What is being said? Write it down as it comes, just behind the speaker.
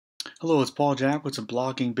Hello, it's Paul Jackwitz of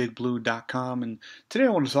bloggingBigBlue.com, and today I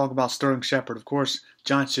want to talk about Sterling Shepard. Of course,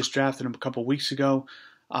 Giants just drafted him a couple weeks ago.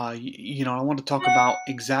 I want to talk about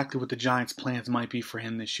exactly what the Giants' plans might be for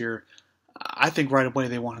him this year. I think right away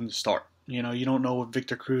they want him to start. You don't know if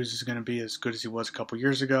Victor Cruz is going to be as good as he was a couple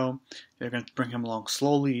years ago. They're going to bring him along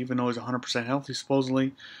slowly, even though he's 100% healthy,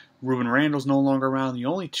 supposedly. Ruben Randall's no longer around. The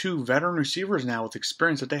only two veteran receivers now with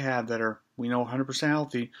experience that they have that are, we know, 100%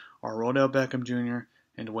 healthy are Odell Beckham Jr.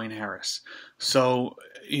 and Dwayne Harris. So,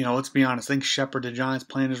 let's be honest. I think Shepard, the Giants'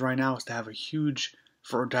 plan is right now is to have a huge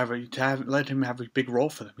let him have a big role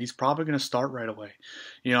for them. He's probably going to start right away.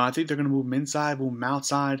 I think they're going to move him inside, move him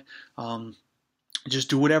outside.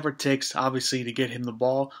 Just do whatever it takes, obviously, to get him the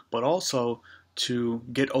ball, but also to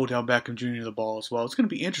get Odell Beckham Jr. the ball as well. It's going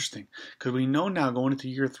to be interesting because we know now going into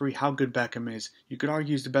year 3 how good Beckham is. You could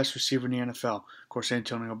argue he's the best receiver in the NFL. Of course,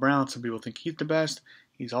 Antonio Brown, some people think he's the best.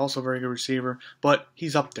 He's also a very good receiver, but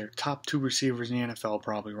he's up there. Top 2 receivers in the NFL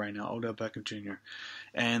probably right now, Odell Beckham Jr.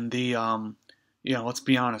 And let's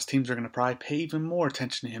be honest, teams are going to probably pay even more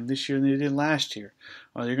attention to him this year than they did last year.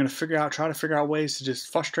 They're going to try to figure out ways to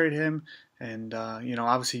just frustrate him and,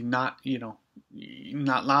 obviously not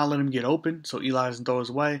let him get open so Eli doesn't throw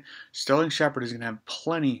his way. Sterling Shepard is going to have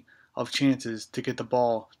plenty of chances to get the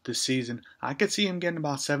ball this season. I could see him getting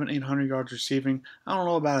about 700-800 yards receiving. I don't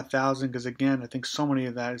know about 1,000 because, again, I think so many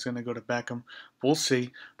of that is going to go to Beckham. We'll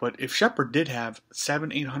see. But if Shepard did have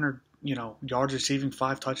 700-800 yards receiving,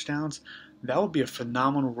 5 touchdowns, that would be a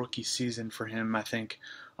phenomenal rookie season for him, I think.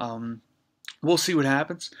 We'll see what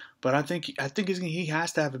happens, but I think he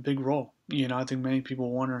has to have a big role. I think many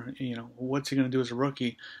people wonder, what's he going to do as a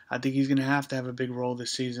rookie? I think he's going to have a big role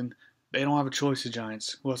this season. They don't have a choice, the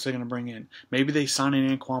Giants. Who else are they going to bring in? Maybe they sign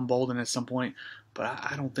in Anquan Bolden at some point, but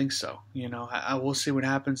I don't think so. I will see what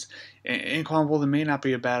happens. Anquan Bolden may not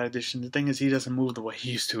be a bad addition. The thing is, he doesn't move the way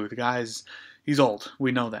he used to. He's old.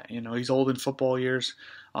 We know that. He's old in football years.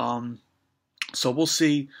 So we'll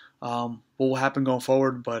see what will happen going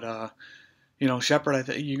forward, but Shepard, I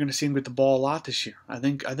think you're going to see him get the ball a lot this year. I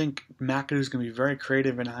think McAdoo's going to be very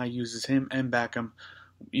creative in how he uses him and Beckham,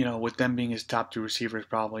 with them being his top 2 receivers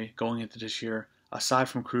probably going into this year, aside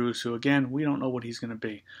from Cruz, who, again, we don't know what he's going to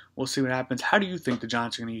be. We'll see what happens. How do you think the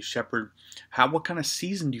Giants are going to use Shepard? What kind of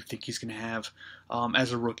season do you think he's going to have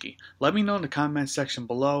as a rookie? Let me know in the comment section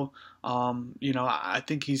below. I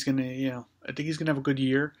think he's going to, have a good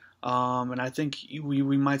year. And I think we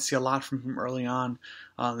might see a lot from him early on.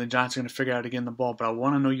 The Giants are going to figure out again the ball. But I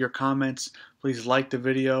want to know your comments. Please like the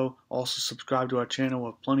video. Also subscribe to our channel. We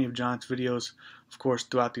have plenty of Giants videos, of course,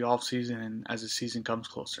 throughout the offseason and as the season comes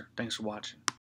closer. Thanks for watching.